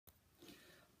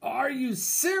Are you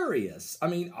serious? I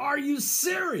mean, are you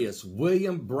serious?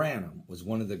 William Branham was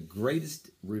one of the greatest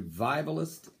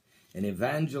revivalists and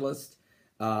evangelists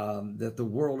that the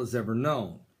world has ever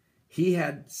known. He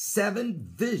had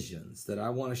 7 visions that I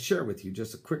want to share with you,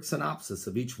 just a quick synopsis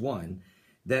of each one,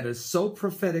 that is so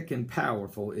prophetic and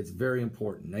powerful, it's very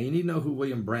important. Now, you need to know who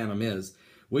William Branham is.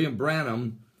 William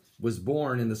Branham was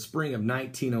born in the spring of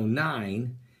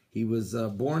 1909. He was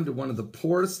born to one of the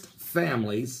poorest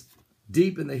families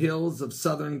deep in the hills of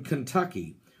southern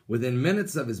Kentucky. Within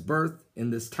minutes of his birth, in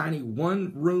this tiny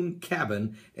one-room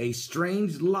cabin, a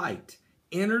strange light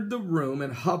entered the room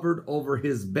and hovered over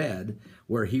his bed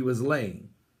where he was laying.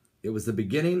 It was the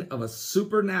beginning of a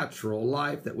supernatural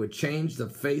life that would change the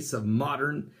face of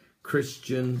modern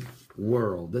Christian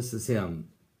world. This is him,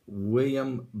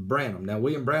 William Branham. Now,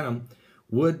 William Branham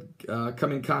would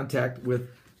come in contact with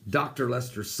Dr.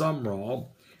 Lester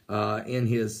Sumrall in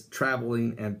his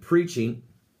traveling and preaching.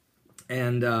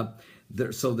 And Dr.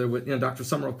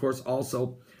 Sumrall, of course,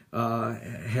 also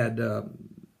had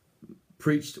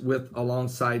preached with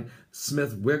alongside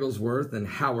Smith Wigglesworth and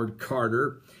Howard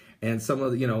Carter and some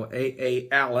of the, A.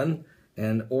 Allen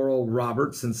and Oral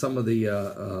Roberts and some of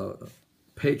the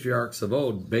patriarchs of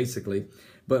old, basically.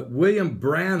 But William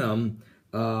Branham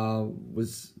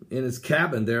was in his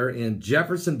cabin there in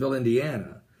Jeffersonville,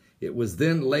 Indiana. It was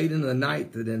then late in the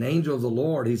night that an angel of the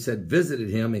Lord, he said, visited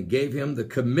him and gave him the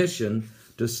commission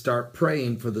to start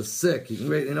praying for the sick.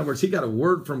 In other words, he got a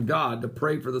word from God to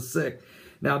pray for the sick.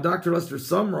 Now, Dr. Lester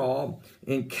Sumrall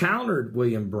encountered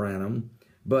William Branham,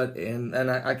 and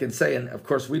I can say, and of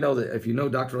course we know that if you know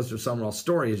Dr. Lester Sumrall's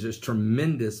story, is just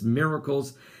tremendous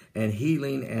miracles and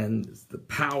healing and the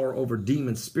power over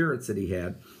demon spirits that he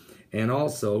had, and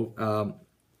also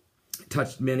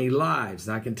touched many lives.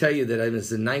 And I can tell you that it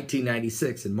was in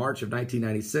 1996, in March of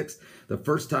 1996, the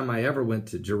first time I ever went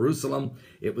to Jerusalem.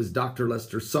 It was Dr.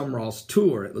 Lester Sumrall's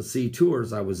tour at LaCie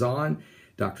Tours I was on.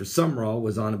 Dr. Sumrall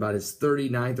was on about his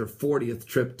 39th or 40th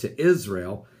trip to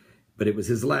Israel, but it was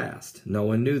his last. No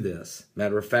one knew this.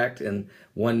 Matter of fact, in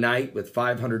one night with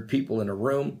 500 people in a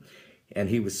room, and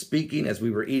he was speaking as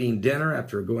we were eating dinner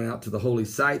after going out to the holy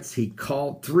sites, he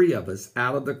called 3 of us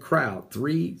out of the crowd,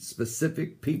 3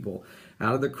 specific people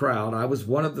out of the crowd. I was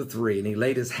one of the 3, and he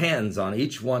laid his hands on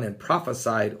each one and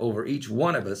prophesied over each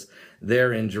one of us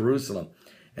there in Jerusalem.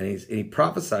 And he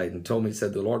prophesied and told me, he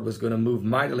said the Lord was going to move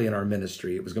mightily in our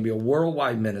ministry. It was going to be a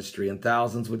worldwide ministry and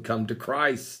thousands would come to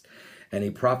Christ. And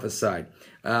he prophesied.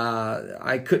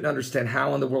 I couldn't understand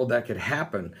how in the world that could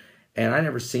happen. And I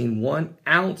never seen 1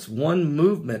 ounce, 1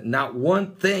 movement, not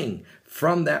one thing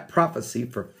from that prophecy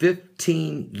for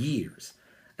 15 years.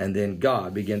 And then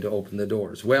God began to open the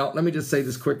doors. Well, let me just say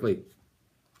this quickly.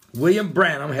 William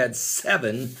Branham had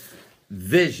 7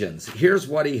 visions. Here's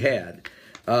what he had.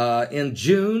 In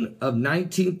June of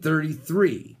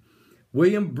 1933,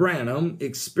 William Branham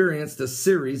experienced a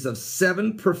series of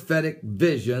 7 prophetic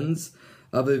visions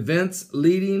of events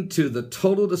leading to the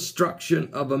total destruction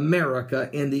of America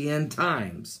in the end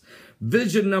times.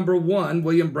 Vision number 1,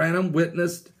 William Branham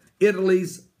witnessed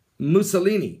Italy's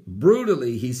Mussolini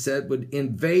brutally, he said, would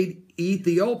invade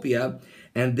Ethiopia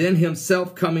and then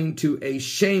himself coming to a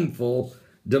shameful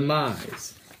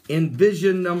demise. In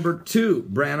vision number 2,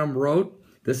 Branham wrote,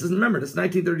 this is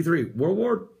 1933.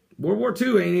 World War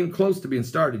II ain't even close to being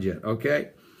started yet, okay?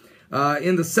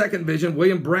 In the second vision,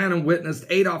 William Branham witnessed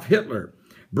Adolf Hitler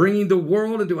bringing the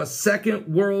world into a second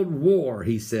world war,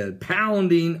 he said,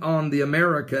 pounding on the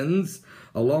Americans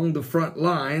along the front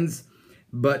lines,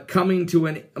 but coming to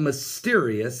a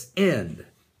mysterious end.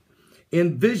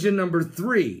 In vision number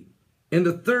 3, in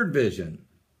the third vision,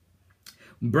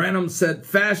 Branham said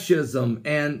fascism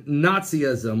and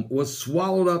Nazism was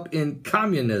swallowed up in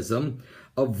communism.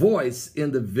 A voice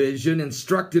in the vision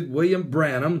instructed William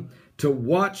Branham to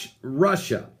watch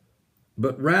Russia,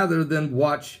 but rather than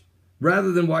watch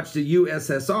the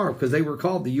USSR, because they were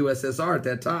called the USSR at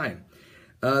that time.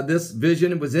 This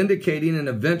vision was indicating an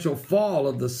eventual fall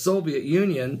of the Soviet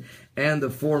Union and the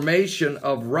formation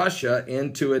of Russia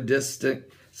into a distant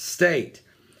state.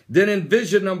 Then in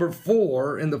vision number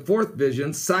 4, in the fourth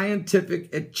vision,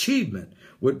 scientific achievement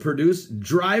would produce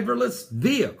driverless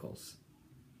vehicles,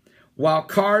 while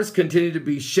cars continue to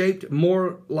be shaped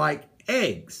more like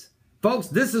eggs. Folks,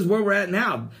 this is where we're at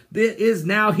now. It is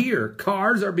now here.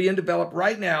 Cars are being developed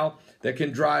right now that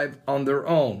can drive on their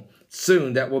own.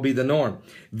 Soon that will be the norm.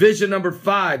 Vision number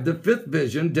 5, the fifth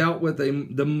vision, dealt with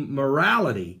the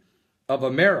morality of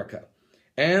America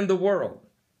and the world.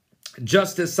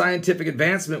 Just as scientific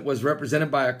advancement was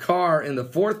represented by a car in the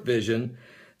fourth vision,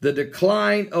 the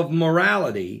decline of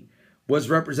morality was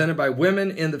represented by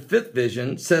women in the fifth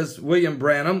vision. Says William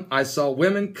Branham, I saw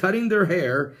women cutting their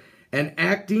hair and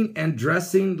acting and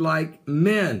dressing like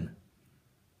men.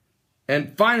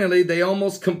 And finally, they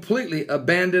almost completely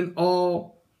abandoned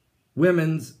all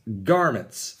women's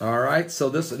garments. All right, so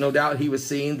this, no doubt, he was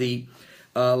seeing the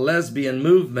lesbian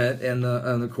movement and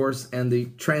of course, and the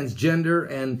transgender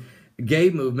and gay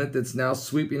movement that's now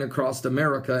sweeping across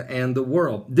America and the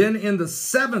world. Then in the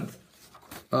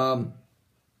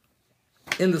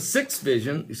sixth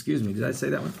vision, excuse me, did I say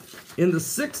that one? In the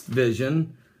sixth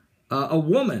vision, a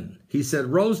woman, he said,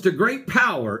 rose to great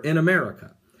power in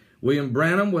America. William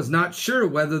Branham was not sure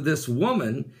whether this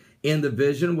woman in the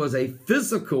vision was a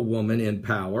physical woman in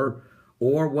power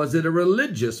or was it a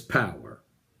religious power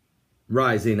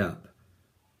rising up.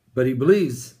 But he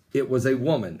believes it was a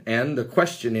woman. And the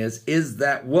question is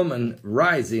that woman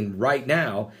rising right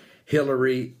now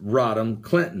Hillary Rodham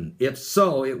Clinton? If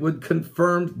so, it would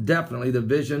confirm definitely the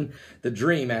vision, the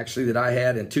dream actually that I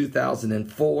had in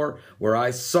 2004, where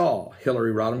I saw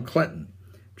Hillary Rodham Clinton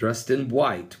dressed in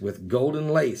white with golden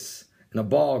lace and a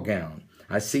ball gown.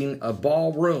 I seen a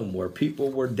ballroom where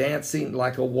people were dancing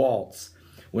like a waltz,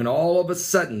 when all of a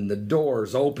sudden the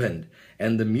doors opened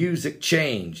and the music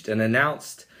changed and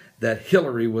announced that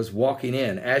Hillary was walking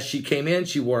in. As she came in,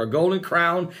 she wore a golden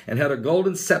crown and had a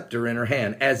golden scepter in her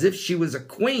hand, as if she was a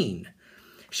queen.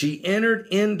 She entered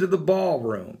into the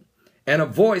ballroom, and a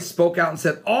voice spoke out and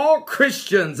said, all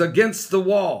Christians against the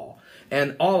wall.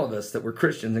 And all of us that were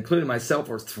Christians, including myself,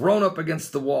 were thrown up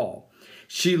against the wall.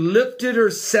 She lifted her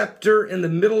scepter in the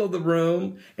middle of the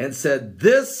room and said,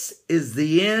 this is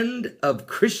the end of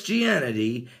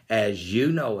Christianity as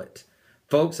you know it.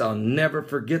 Folks, I'll never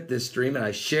forget this dream, and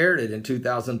I shared it in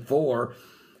 2004.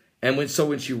 And when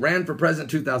she ran for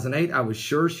president in 2008, I was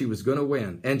sure she was going to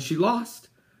win. And she lost.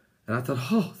 And I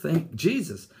thought, oh, thank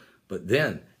Jesus. But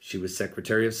then she was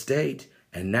Secretary of State,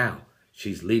 and now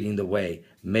she's leading the way,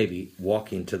 maybe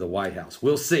walking to the White House.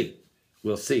 We'll see.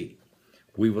 We'll see.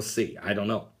 We will see. I don't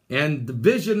know. And the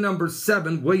vision number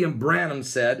 7, William Branham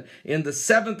said, in the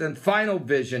 7th and final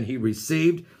vision he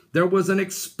received, there was an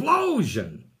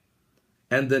explosion.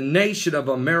 And the nation of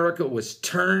America was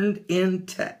turned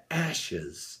into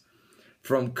ashes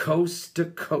from coast to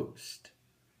coast.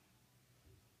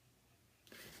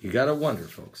 You got to wonder,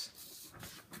 folks.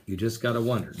 You just got to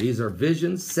wonder. These are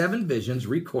visions, 7 visions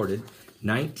recorded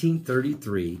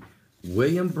 1933.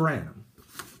 William Branham.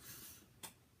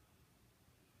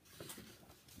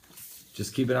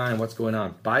 Just keep an eye on what's going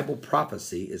on. Bible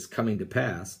prophecy is coming to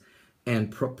pass.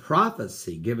 And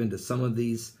prophecy given to some of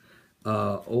these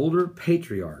older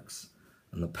patriarchs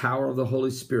and the power of the Holy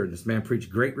Spirit. This man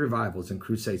preached great revivals and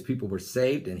crusades. People were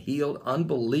saved and healed.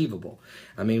 Unbelievable.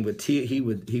 I mean, he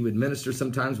would minister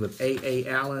sometimes with A.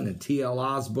 Allen and T.L.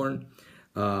 Osborne.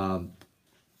 I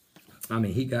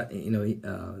mean, he got,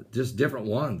 just different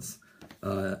ones.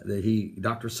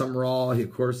 Dr. Summerall,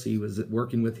 of course, he was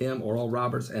working with him, Oral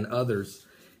Roberts, and others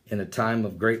in a time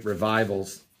of great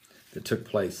revivals that took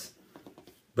place.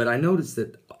 But I noticed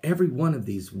that every one of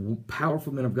these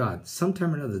powerful men of God,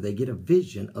 sometime or another, they get a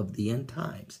vision of the end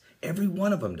times. Every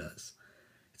one of them does.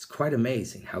 It's quite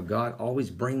amazing how God always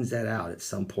brings that out at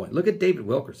some point. Look at David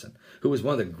Wilkerson, who was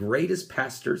one of the greatest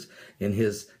pastors in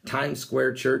his Times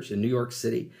Square church in New York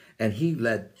City, and he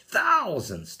led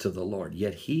thousands to the Lord.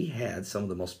 Yet he had some of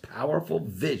the most powerful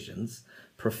visions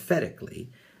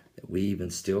prophetically that we even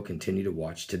still continue to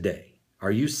watch today.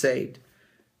 Are you saved?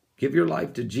 Give your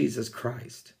life to Jesus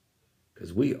Christ,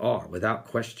 because we are, without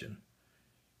question,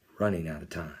 running out of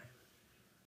time.